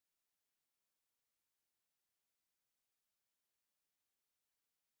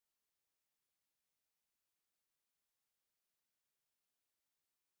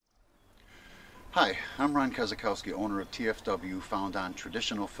Hi, I'm Ron Kozakowski, owner of TFW, found on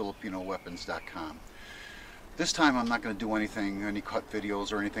traditionalfilipinoweapons.com. This time I'm not going to do any cut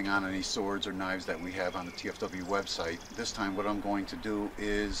videos or anything on any swords or knives that we have on the TFW website. This time what I'm going to do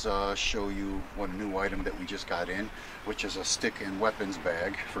is show you one new item that we just got in, which is a stick and weapons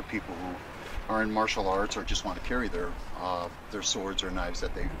bag for people who are in martial arts or just want to carry their swords or knives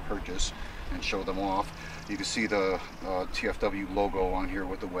that they purchase and show them off. You can see the TFW logo on here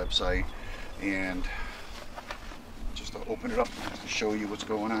with the website. And just to open it up to show you what's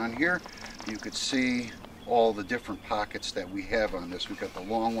going on here, you could see all the different pockets that we have on this. We've got the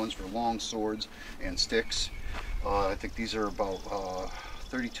long ones for long swords and sticks. I think these are about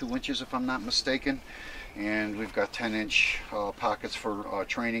 32 inches if I'm not mistaken. And we've got 10-inch pockets for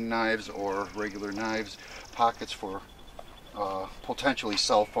training knives or regular knives, pockets for potentially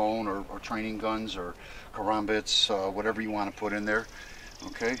cell phone or training guns or karambits, whatever you want to put in there.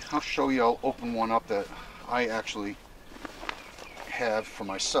 Okay, I'll show you. I'll open one up that I actually have for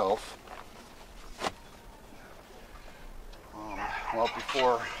myself. Well,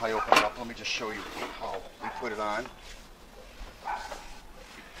 before I open it up, let me just show you how we put it on.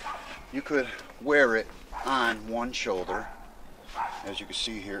 You could wear it on one shoulder, as you can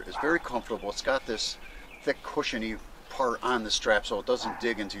see here. It's very comfortable. It's got this thick cushiony part on the strap so it doesn't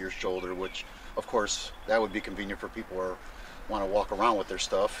dig into your shoulder, which of course that would be convenient for people who want to walk around with their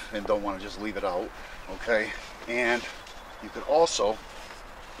stuff and don't want to just leave it out. Okay, and you could also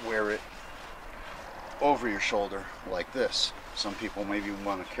wear it over your shoulder like this. Some people maybe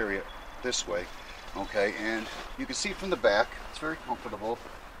want to carry it this way. Okay, and you can see from the back it's very comfortable.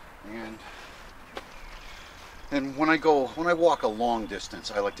 And when I walk a long distance,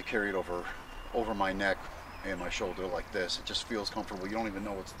 I like to carry it over my neck and my shoulder like this. It just feels comfortable. You don't even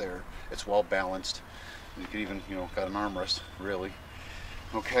know it's there. It's well balanced. You can even, got an armrest, really.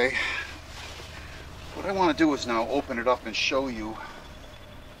 Okay. What I want to do is now open it up and show you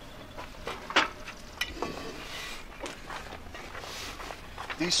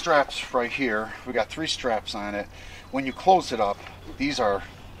these straps right here. We got 3 straps on it. When you close it up, these are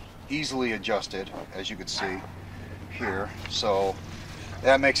easily adjusted, as you can see here. So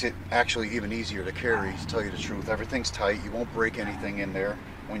that makes it actually even easier to carry, to tell you the truth. Everything's tight. You won't break anything in there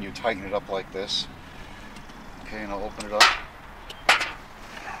when you tighten it up like this. Okay, and I'll open it up.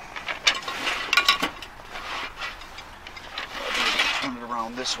 I'll turn it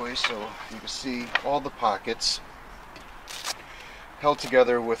around this way so you can see all the pockets held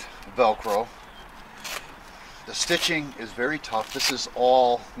together with Velcro. The stitching is very tough. This is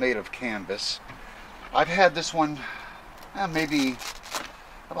all made of canvas. I've had this one maybe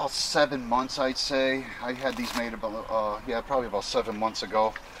about 7 months, I'd say. I had these made about, probably about 7 months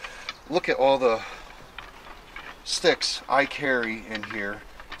ago. Look at all the sticks I carry in here,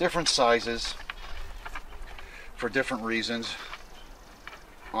 different sizes for different reasons.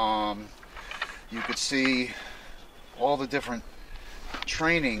 You could see all the different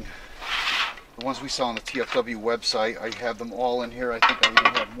training, the ones we saw on the TFW website. I have them all in here. I think I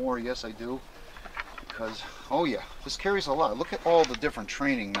even have more. Yes, I do, because oh yeah, this carries a lot. Look at all the different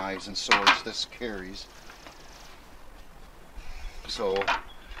training knives and swords this carries. So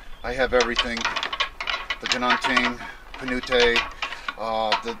I have everything. The Ganunting, Panute,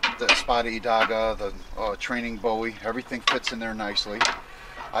 the Espada y Daga, the training Bowie, everything fits in there nicely.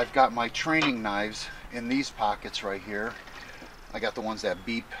 I've got my training knives in these pockets right here. I got the ones that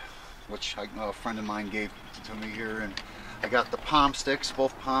beep, which a friend of mine gave to me here, and I got the palm sticks,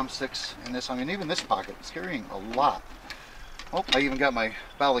 both palm sticks in this. I mean, even this pocket is carrying a lot. Oh, I even got my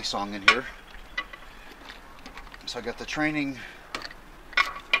bally song in here. So I got the training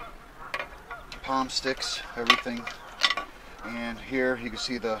palm sticks, everything, and here you can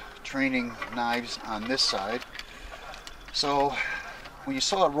see the training knives on this side. So when you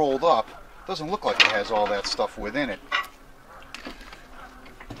saw it rolled up, it doesn't look like it has all that stuff within it.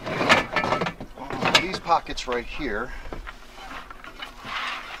 These pockets right here,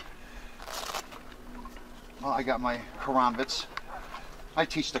 well, I got my karambits. I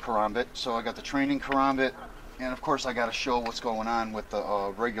teach the karambit, so I got the training karambit. And of course I got to show what's going on with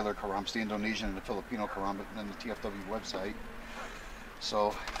the regular karambits, the Indonesian and the Filipino karambit, and the TFW website.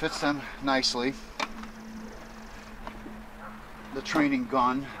 So fits them nicely. The training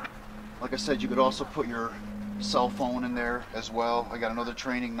gun, like I said, you could also put your cell phone in there as well. I got another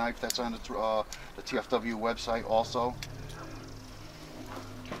training knife that's on the TFW website also.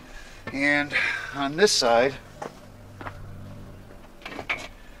 And on this side,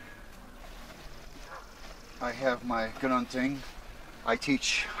 I have my Ganunting. I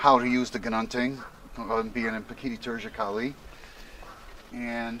teach how to use the Ganunting, being in Pakiti Terja Kali.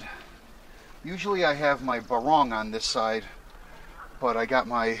 And Usually I have my barong on this side, but I got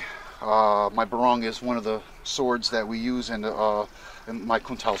my my barong is one of the swords that we use in my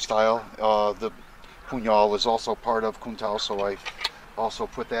Kuntao style. The punyal is also part of Kuntao, so I also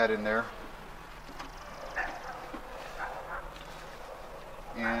put that in there.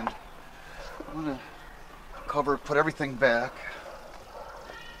 And I'm going to put everything back.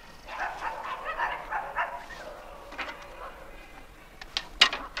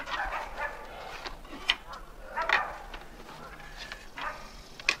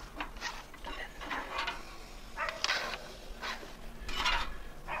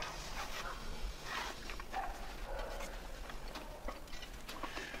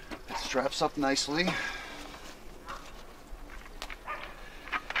 It straps up nicely.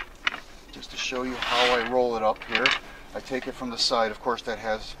 Just to show you how I roll it up here, I take it from the side. Of course, that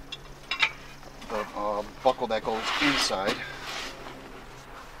has the buckle that goes inside.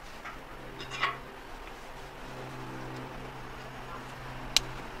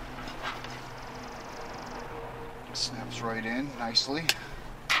 Snaps right in nicely.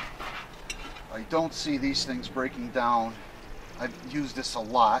 I don't see these things breaking down. I've used this a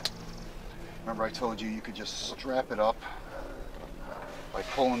lot. Remember I told you you could just strap it up by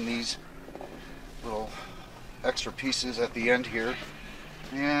pulling these little extra pieces at the end here,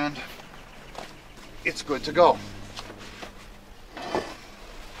 and it's good to go.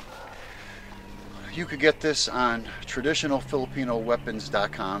 You could get this on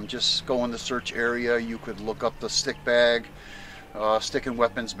traditionalfilipinoweapons.com. Just go in the search area. You could look up the stick bag, stick and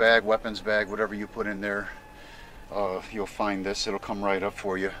weapons bag, whatever you put in there. You'll find this. It'll come right up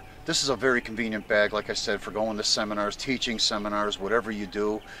for you. This is a very convenient bag, like I said, for going to seminars, teaching seminars, whatever you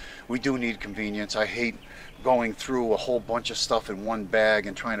do. We do need convenience. I hate going through a whole bunch of stuff in one bag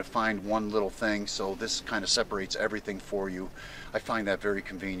and trying to find one little thing, so this kind of separates everything for you. I find that very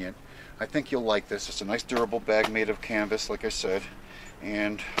convenient. I think you'll like this. It's a nice durable bag made of canvas, like I said,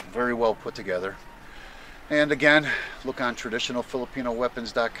 and very well put together. And again, look on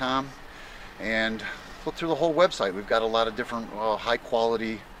traditionalfilipinoweapons.com and look through the whole website. We've got a lot of different high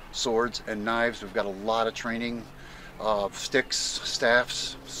quality swords and knives. We've got a lot of training, sticks,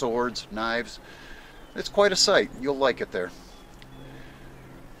 staffs, swords, knives. It's quite a site. You'll like it there.